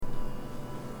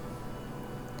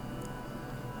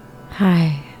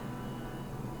Hi.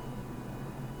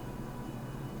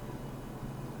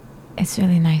 It's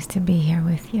really nice to be here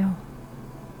with you.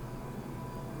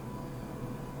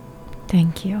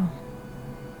 Thank you.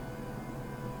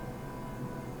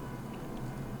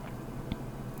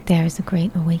 There is a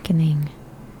great awakening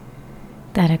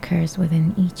that occurs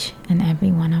within each and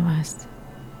every one of us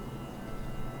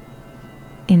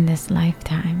in this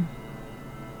lifetime.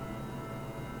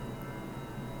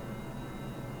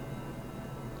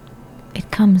 It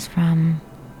comes from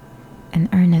an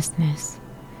earnestness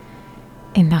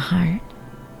in the heart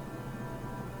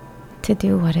to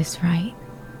do what is right,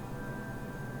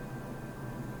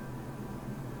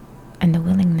 and the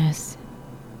willingness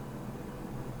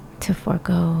to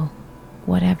forego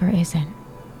whatever isn't,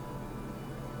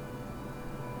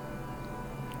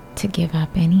 to give up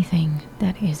anything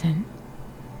that isn't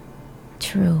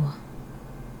true.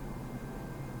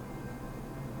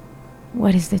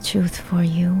 What is the truth for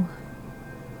you?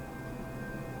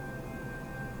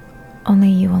 Only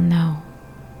you will know.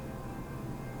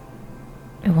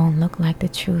 It won't look like the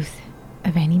truth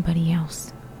of anybody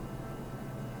else.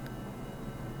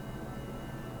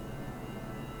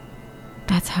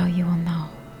 That's how you will know.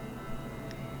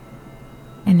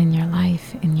 And in your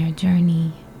life, in your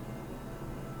journey,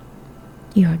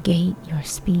 your gait, your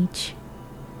speech,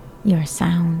 your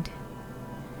sound,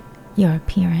 your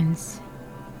appearance,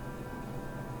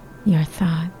 your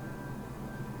thought,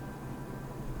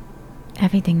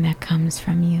 everything that comes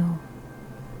from you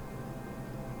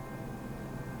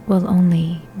will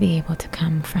only be able to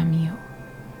come from you.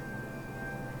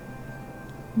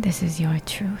 This is your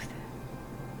truth.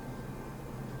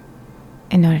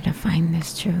 In order to find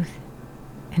this truth,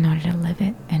 in order to live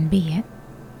it and be it,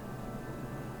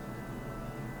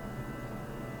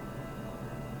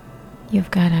 you've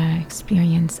got to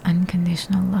experience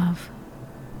unconditional love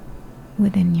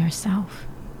within yourself.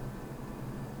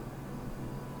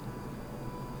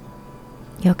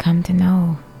 You'll come to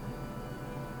know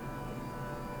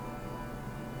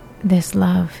this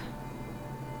love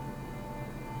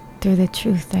through the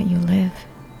truth that you live,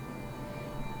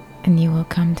 and you will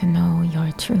come to know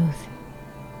your truth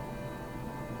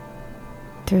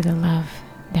through the love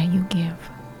that you give.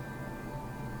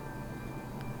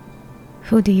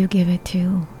 Who do you give it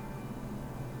to?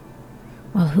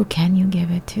 Well, who can you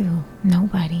give it to?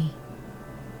 Nobody.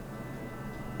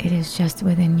 It is just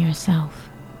within yourself.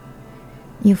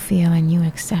 You feel and you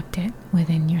accept it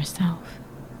within yourself.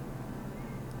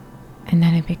 And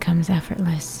then it becomes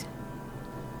effortless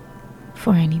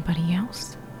for anybody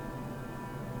else.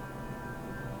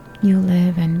 You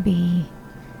live and be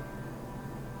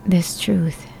this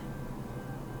truth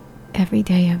every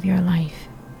day of your life,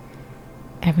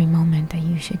 every moment that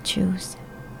you should choose.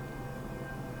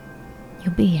 You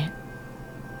be it.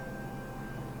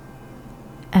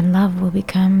 And love will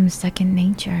become second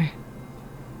nature.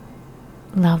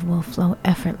 Love will flow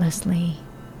effortlessly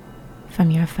from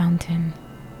your fountain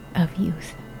of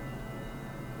youth.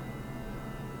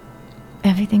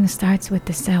 Everything starts with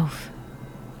the self.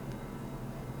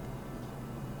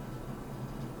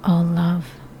 All love,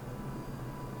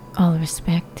 all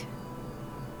respect,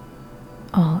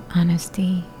 all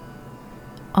honesty,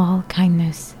 all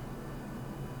kindness,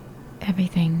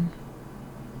 everything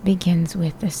begins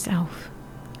with the self.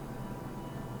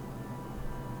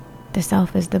 The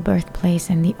self is the birthplace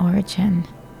and the origin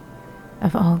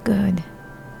of all good,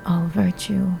 all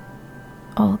virtue,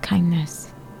 all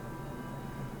kindness,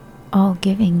 all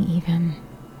giving even.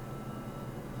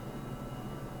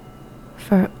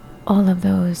 For all of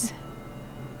those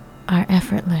are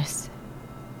effortless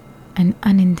and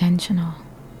unintentional,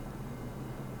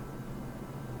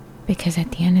 because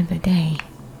at the end of the day,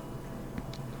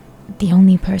 the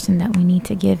only person that we need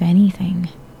to give anything,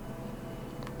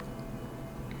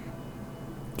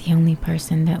 the only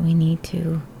person that we need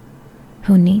to,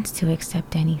 who needs to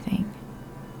accept anything,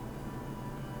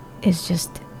 is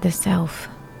just the self,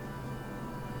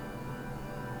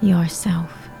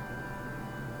 yourself.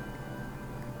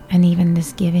 And even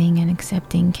this giving and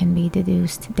accepting can be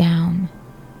deduced down.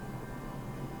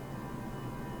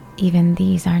 Even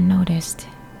these are noticed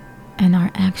and are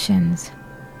actions.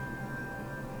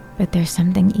 But there's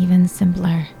something even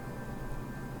simpler.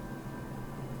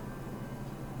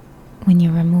 When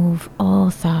you remove all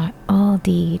thought, all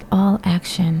deed, all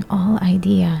action, all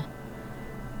idea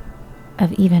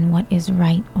of even what is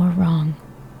right or wrong,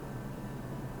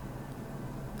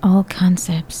 all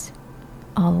concepts,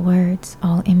 all words,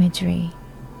 all imagery,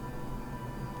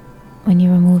 when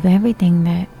you remove everything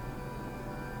that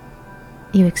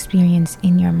you experience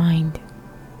in your mind,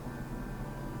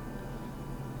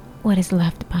 what is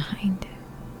left behind?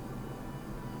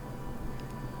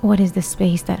 What is the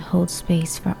space that holds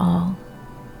space for all?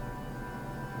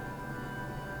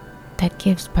 That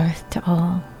gives birth to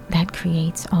all, that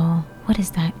creates all. What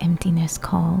is that emptiness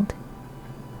called?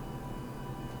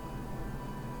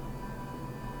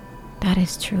 That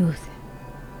is truth.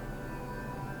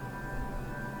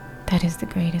 That is the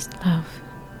greatest love.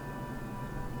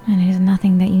 And it is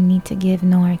nothing that you need to give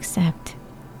nor accept.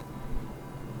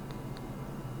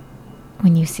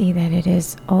 When you see that it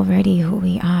is already who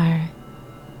we are,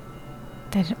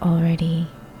 that it already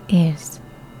is.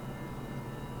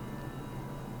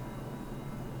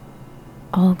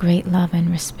 All great love and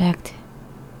respect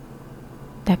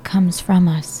that comes from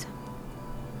us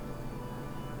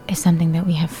is something that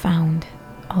we have found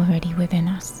already within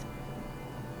us.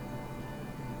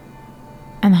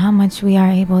 And how much we are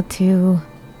able to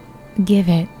give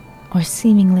it or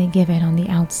seemingly give it on the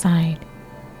outside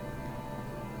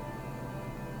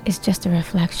is just a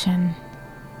reflection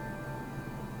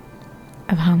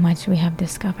of how much we have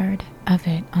discovered of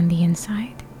it on the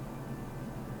inside.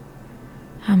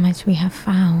 How much we have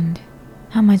found,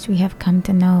 how much we have come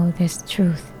to know this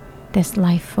truth, this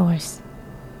life force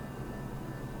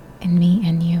in me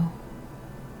and you.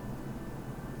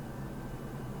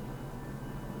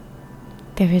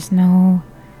 There is no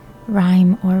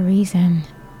rhyme or reason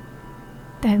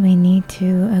that we need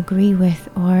to agree with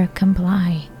or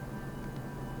comply.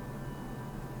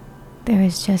 There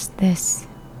is just this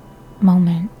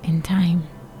moment in time,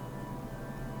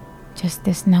 just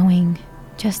this knowing,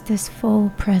 just this full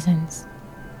presence.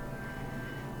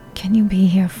 Can you be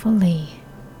here fully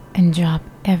and drop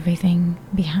everything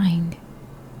behind?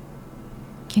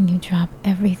 Can you drop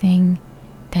everything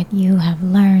that you have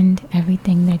learned,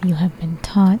 everything that you have been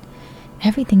taught,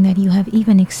 everything that you have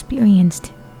even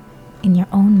experienced in your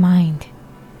own mind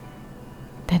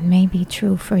that may be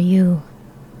true for you,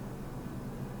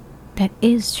 that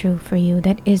is true for you,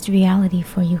 that is reality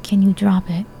for you? Can you drop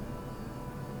it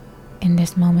in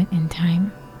this moment in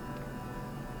time?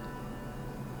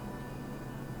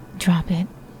 Drop it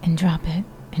and drop it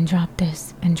and drop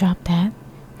this and drop that.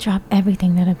 Drop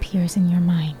everything that appears in your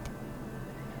mind.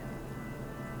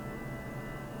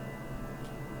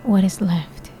 What is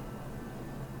left?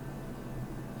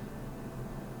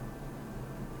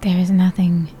 There is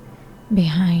nothing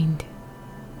behind.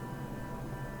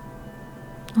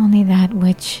 Only that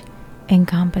which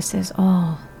encompasses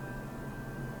all.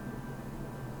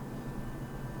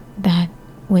 That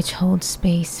which holds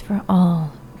space for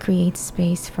all, creates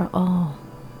space for all.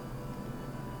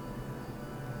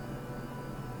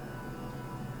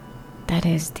 That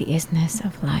is the isness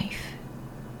of life.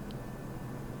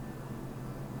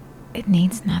 It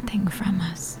needs nothing from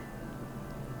us.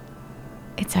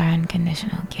 It's our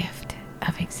unconditional gift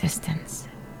of existence.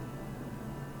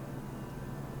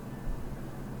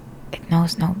 It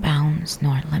knows no bounds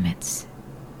nor limits.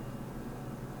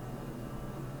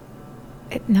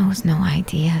 It knows no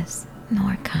ideas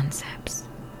nor concepts.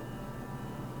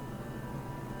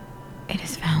 It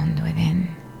is found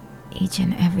within each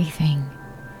and everything,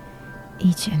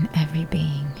 each and every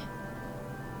being.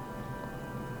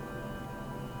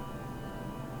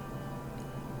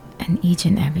 And each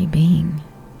and every being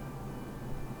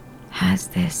has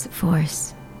this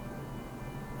force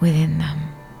within them.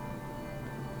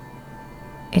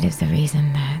 It is the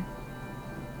reason that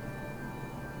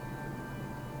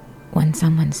when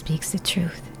someone speaks the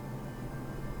truth,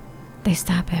 they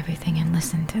stop everything and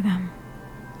listen to them.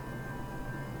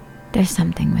 There's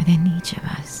something within each of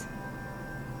us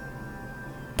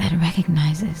that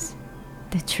recognizes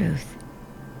the truth,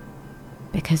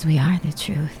 because we are the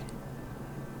truth,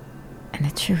 and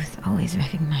the truth always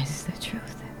recognizes the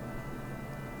truth.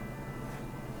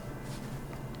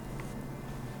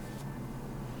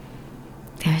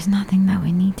 There is nothing that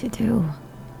we need to do,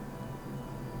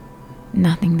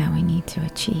 nothing that we need to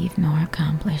achieve nor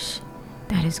accomplish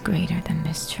that is greater than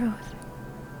this truth.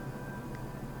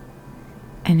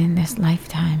 And in this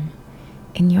lifetime,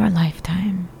 in your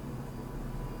lifetime,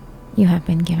 you have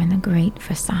been given a great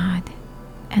facade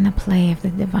and a play of the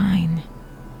divine.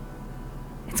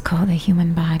 It's called a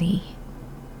human body.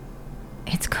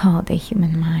 It's called a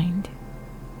human mind.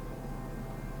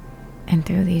 And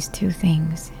through these two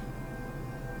things,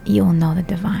 you will know the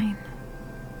divine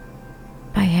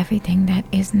by everything that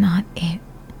is not it,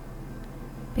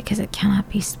 because it cannot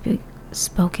be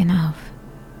spoken of.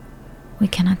 We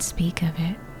cannot speak of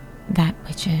it, that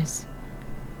which is.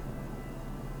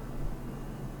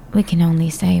 We can only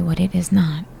say what it is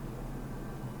not.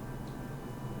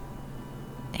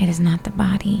 It is not the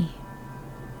body.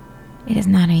 It is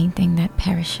not anything that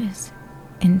perishes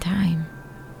in time.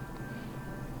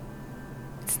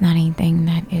 It's not anything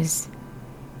that is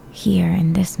here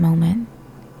in this moment,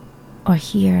 or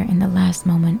here in the last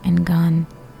moment and gone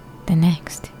the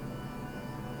next.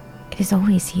 It is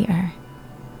always here,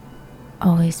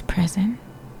 always present.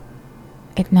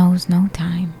 It knows no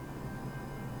time.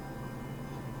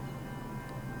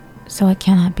 So it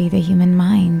cannot be the human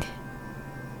mind.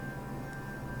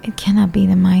 It cannot be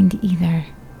the mind either.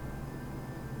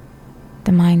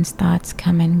 The mind's thoughts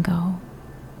come and go.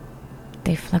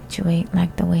 They fluctuate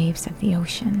like the waves of the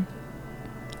ocean,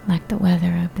 like the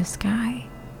weather of the sky.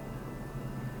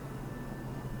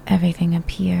 Everything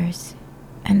appears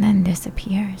and then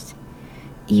disappears,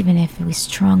 even if we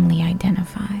strongly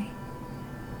identify,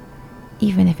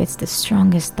 even if it's the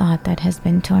strongest thought that has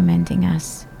been tormenting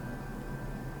us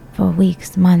for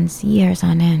weeks, months, years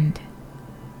on end.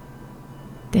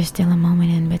 There's still a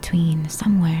moment in between,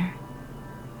 somewhere,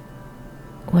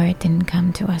 where it didn't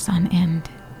come to us on end.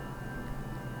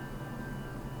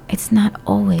 It's not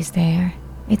always there.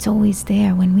 It's always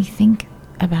there when we think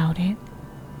about it.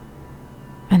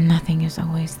 And nothing is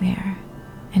always there,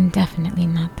 and definitely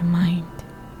not the mind.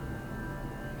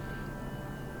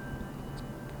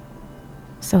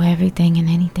 So everything and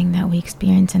anything that we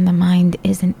experience in the mind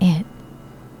isn't it,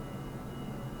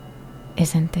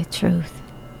 isn't the truth.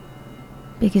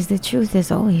 Because the truth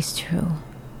is always true.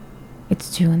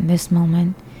 It's true in this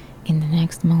moment, in the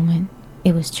next moment.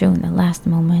 It was true in the last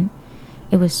moment.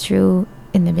 It was true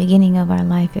in the beginning of our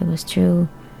life. It was true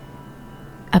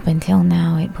up until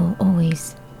now. It will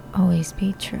always, always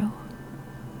be true.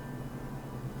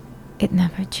 It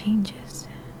never changes.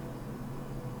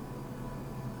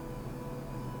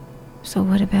 So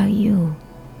what about you?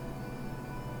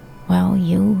 Well,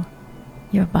 you,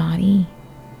 your body,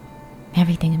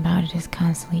 everything about it is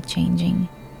constantly changing.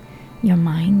 Your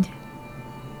mind,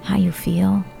 how you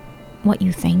feel, what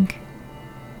you think,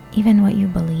 even what you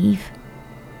believe.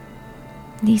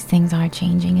 These things are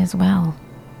changing as well.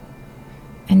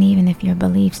 And even if your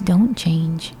beliefs don't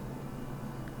change,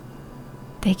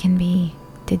 they can be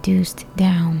deduced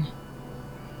down,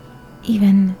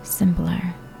 even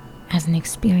simpler, as an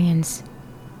experience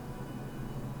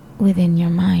within your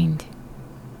mind.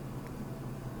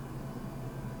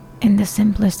 In the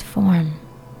simplest form,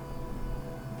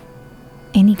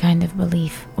 any kind of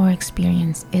belief or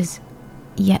experience is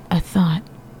yet a thought.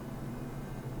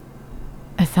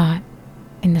 A thought,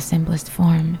 in the simplest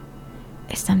form,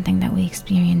 is something that we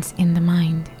experience in the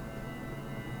mind.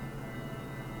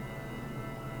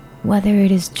 Whether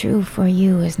it is true for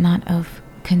you is not of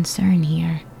concern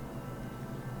here.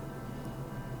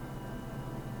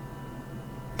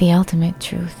 The ultimate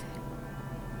truth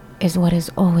is what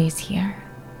is always here.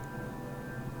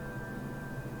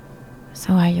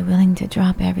 So are you willing to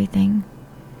drop everything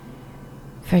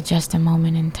for just a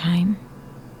moment in time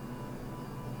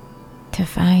to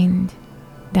find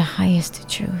the highest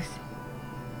truth,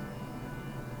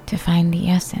 to find the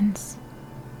essence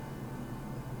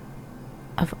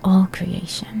of all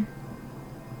creation?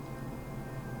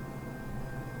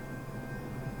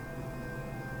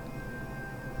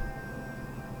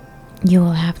 You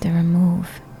will have to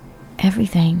remove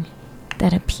everything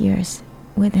that appears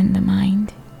within the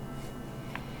mind.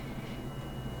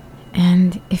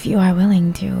 And if you are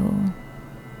willing to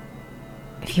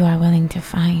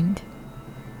find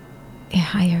a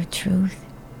higher truth,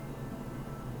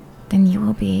 then you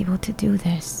will be able to do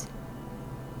this.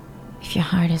 If your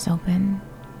heart is open,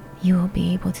 you will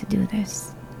be able to do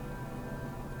this.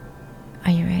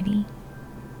 Are you ready?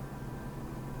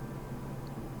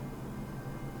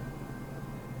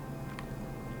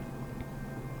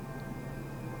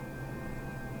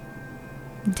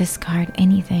 Discard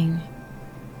anything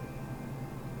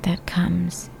that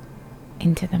comes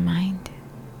into the mind.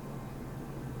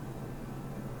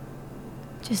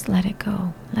 Just let it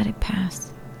go. Let it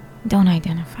pass. Don't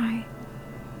identify.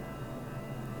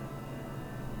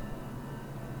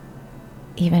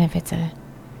 Even if it's a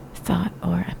thought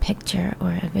or a picture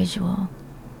or a visual,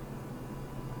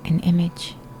 an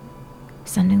image,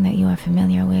 something that you are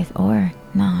familiar with or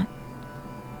not,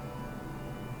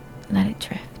 let it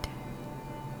drift.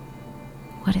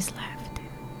 What is left?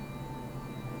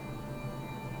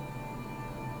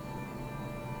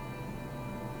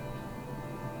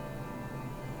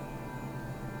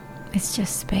 It's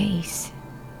just space.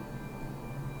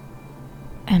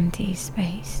 Empty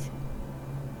space.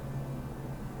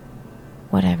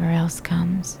 Whatever else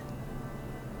comes,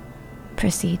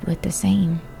 proceed with the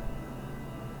same.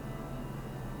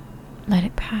 Let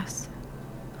it pass.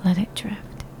 Let it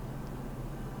drift.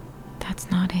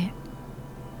 That's not it.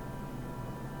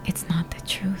 It's not the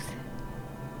truth.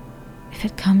 If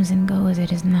it comes and goes,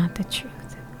 it is not the truth.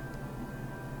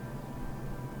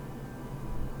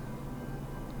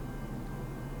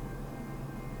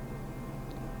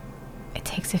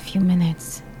 takes a few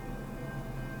minutes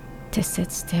to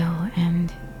sit still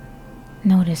and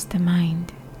notice the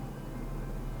mind.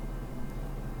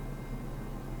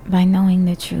 By knowing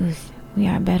the truth, we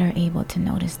are better able to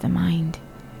notice the mind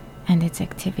and its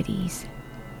activities.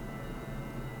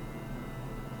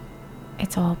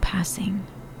 It's all passing.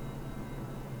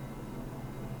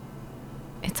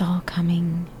 It's all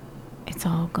coming. It's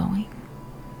all going.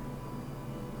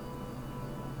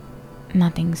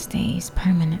 Nothing stays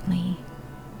permanently.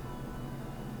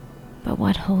 But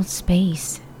what holds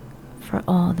space for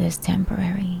all this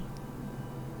temporary?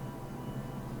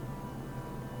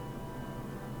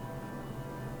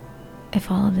 If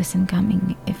all of this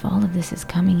is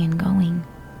coming and going,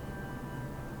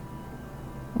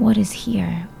 what is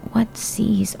here? What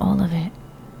sees all of it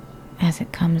as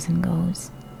it comes and goes?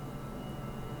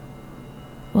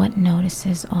 What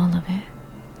notices all of it?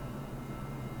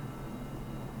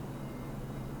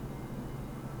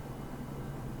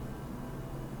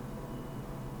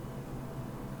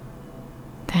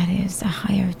 That is a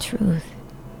higher truth.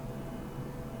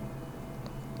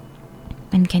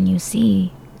 And can you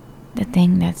see the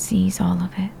thing that sees all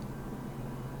of it?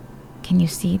 Can you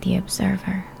see the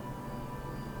observer?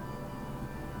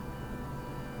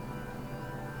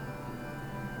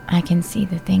 I can see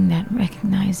the thing that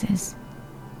recognizes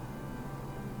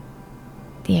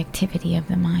the activity of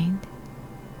the mind.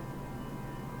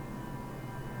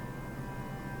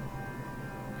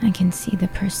 I can see the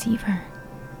perceiver.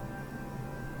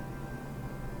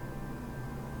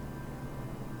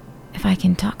 If I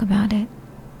can talk about it,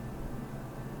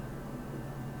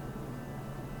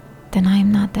 then I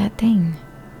am not that thing.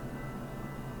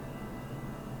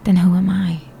 Then who am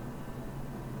I?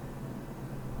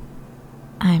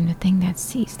 I am the thing that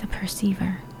sees the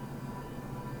perceiver.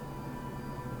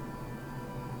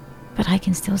 But I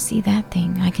can still see that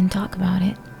thing. I can talk about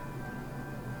it.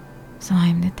 So I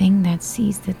am the thing that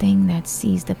sees the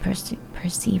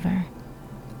perceiver.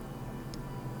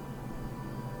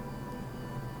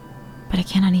 But I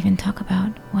cannot even talk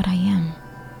about what I am.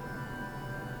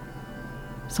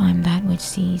 So I'm that which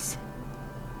sees,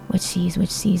 which sees, which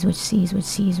sees, which sees, which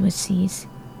sees, which sees,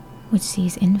 which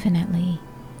sees infinitely.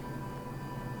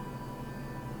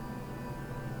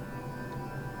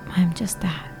 I'm just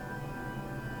that.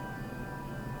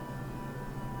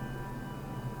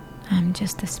 I'm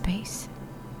just the space.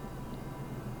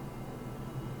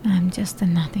 I'm just the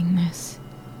nothingness.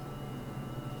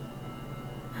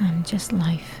 I'm just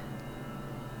life.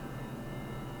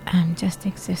 I'm just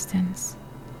existence.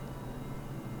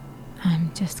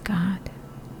 I'm just God.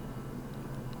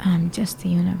 I'm just the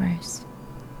universe.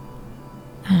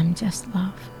 I'm just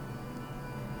love.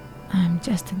 I'm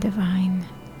just the divine.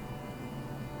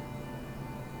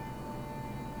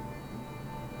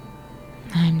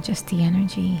 I'm just the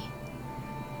energy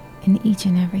in each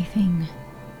and everything.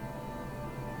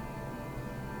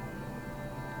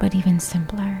 But even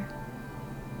simpler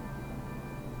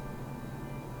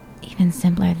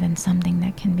than something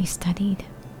that can be studied.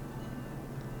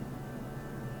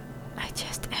 I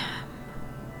just am.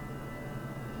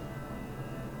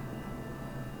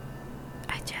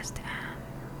 I just am.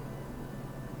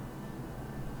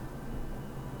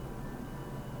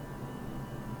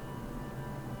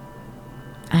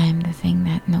 I am the thing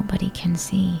that nobody can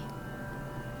see,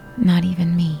 not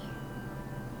even me.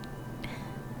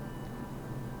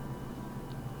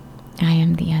 I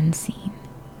am the unseen.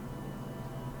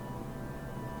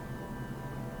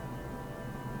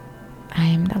 I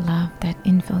am the love that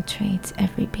infiltrates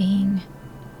every being.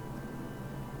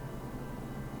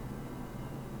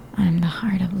 I am the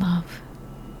heart of love.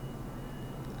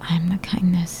 I am the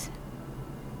kindness.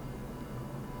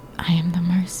 I am the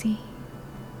mercy.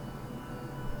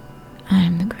 I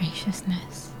am the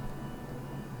graciousness.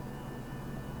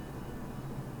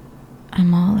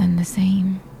 I'm all in the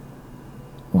same,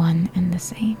 one and the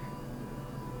same.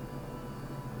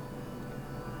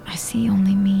 I see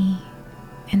only me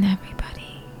in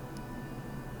everybody.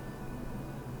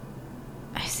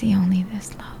 I see only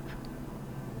this love.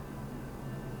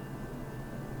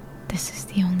 This is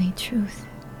the only truth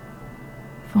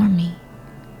for me.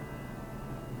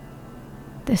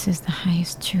 This is the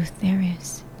highest truth there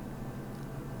is.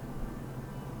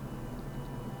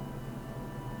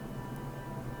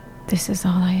 This is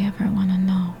all I ever want to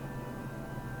know.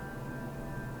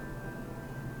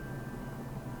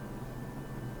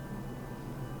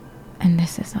 And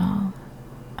this is all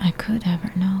I could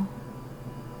ever know.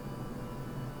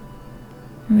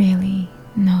 Really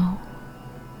know.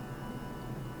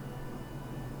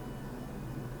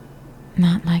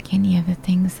 Not like any of the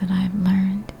things that I've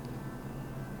learned.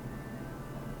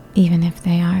 Even if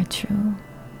they are true,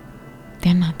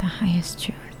 They're not the highest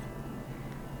truth.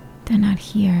 They're not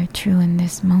here, true in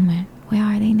this moment. Where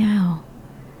are they now?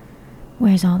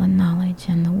 Where's all the knowledge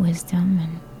and the wisdom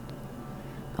and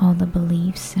all the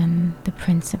beliefs and the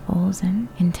principles and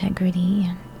integrity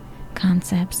and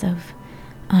concepts of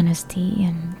honesty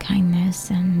and kindness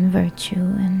and virtue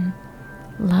and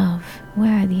love?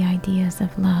 Where are the ideas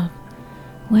of love?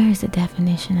 Where is the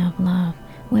definition of love?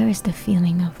 Where is the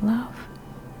feeling of love?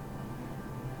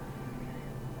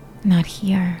 Not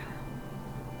here.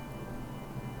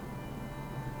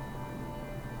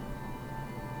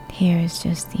 Here is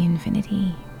just the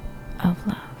infinity of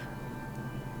love.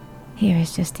 Here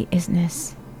is just the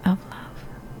isness of love.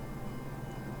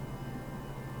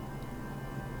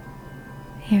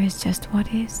 Here is just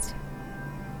what is,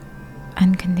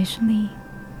 unconditionally,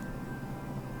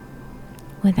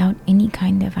 without any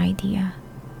kind of idea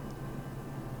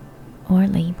or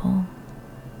label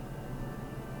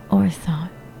or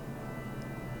thought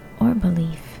or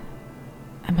belief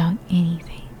about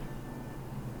anything.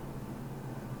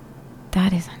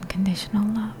 That is unconditional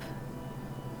love.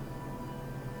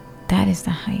 That is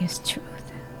the highest truth.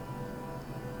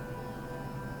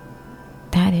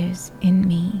 That is in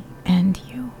me and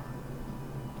you.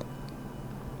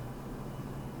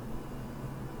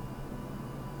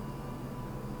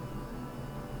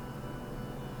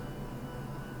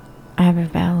 I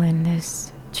revel in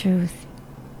this truth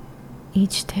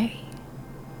each day,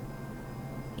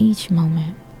 each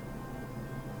moment,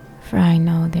 for I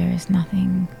know there is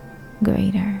nothing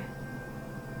greater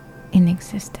in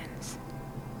existence.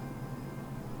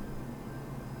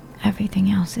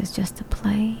 Everything else is just a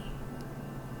play.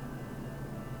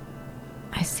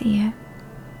 I see it.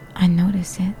 I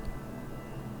notice it.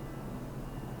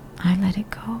 I let it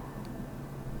go.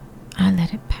 I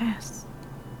let it pass.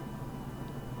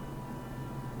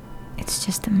 It's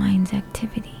just the mind's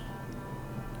activity.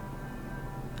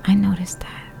 I notice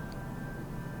that.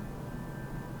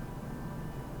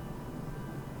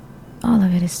 All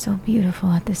of it is so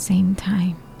beautiful at the same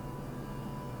time.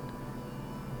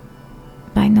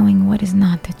 By knowing what is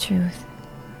not the truth,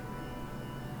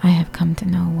 I have come to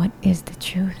know what is the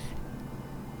truth.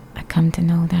 I come to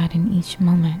know that in each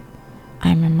moment. I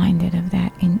am reminded of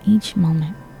that in each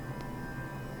moment.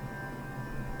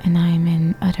 And I am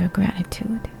in utter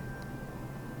gratitude.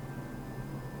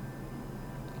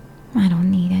 I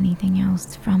don't need anything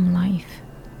else from life.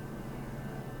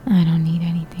 I don't need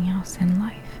anything else in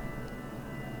life.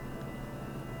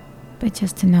 But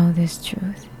just to know this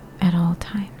truth at all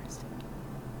times.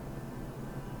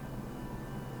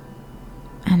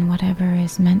 And whatever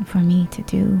is meant for me to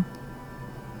do,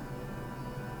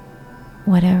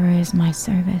 whatever is my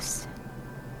service,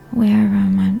 wherever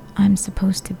I'm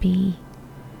supposed to be,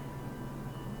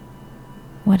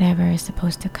 whatever is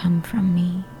supposed to come from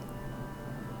me,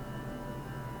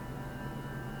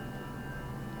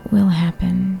 will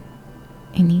happen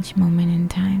in each moment in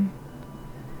time.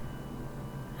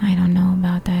 I don't know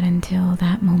about that until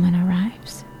that moment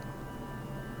arrives.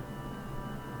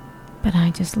 But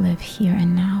I just live here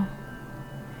and now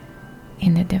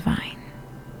in the divine.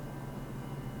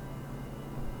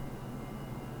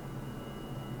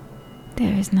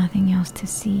 There is nothing else to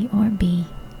see or be.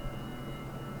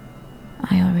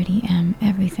 I already am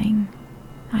everything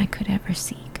I could ever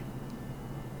seek.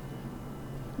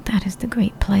 That is the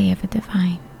great play of the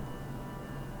divine.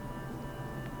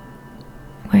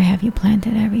 Where have you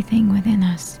planted everything within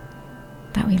us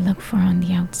that we look for on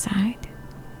the outside?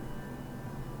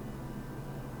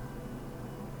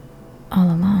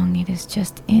 All along it is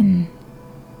just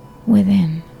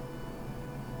within.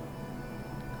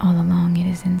 All along it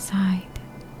is inside.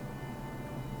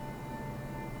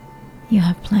 You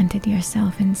have planted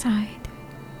yourself inside.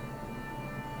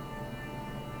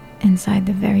 Inside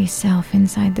the very self,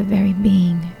 inside the very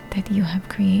being that you have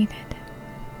created.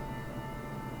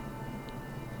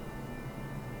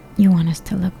 You want us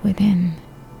to look within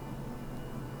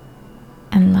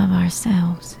and love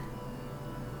ourselves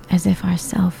as if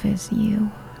ourself is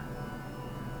you.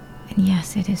 And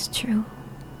yes, it is true.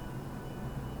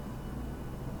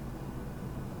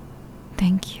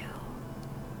 Thank you.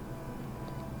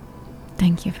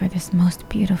 Thank you for this most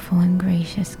beautiful and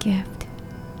gracious gift.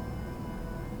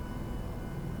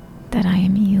 That I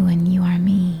am you and you are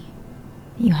me.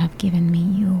 You have given me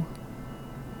you.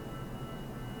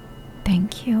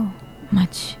 Thank you.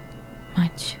 Much,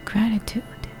 much gratitude.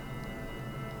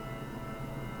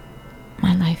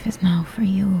 My life is now for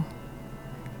you.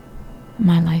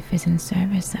 My life is in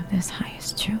service of this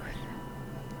highest truth.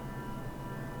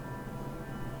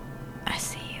 I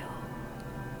see you.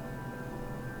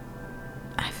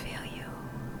 I feel you.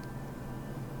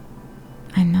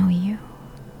 I know you.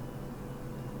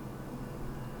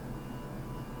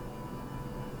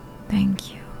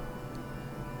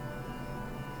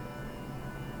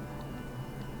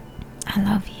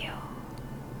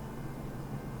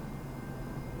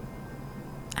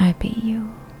 be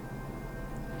you.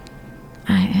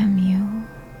 I am you.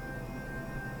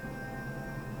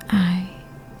 I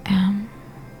am.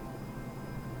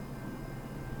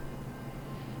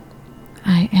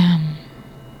 I am.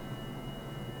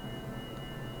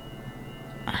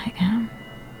 I am.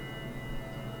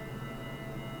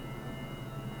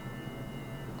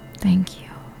 Thank you.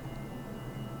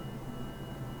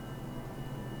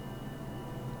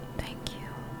 Thank you.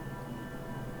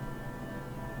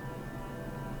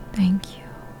 Thank you.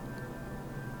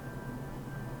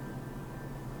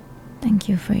 Thank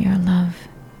you for your love,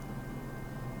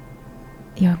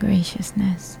 your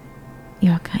graciousness,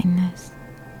 your kindness,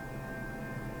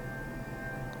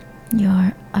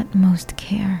 your utmost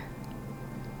care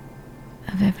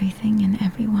of everything and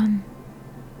everyone,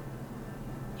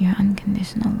 your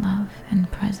unconditional love and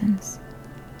presence,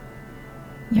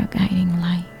 your guiding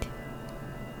light,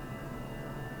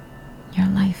 your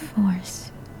life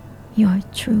force, your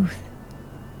truth.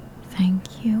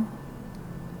 Thank you.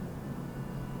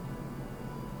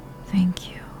 Thank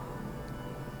you.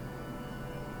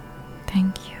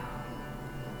 Thank you.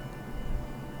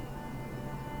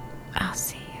 I'll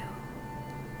see you.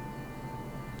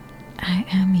 I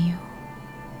am you.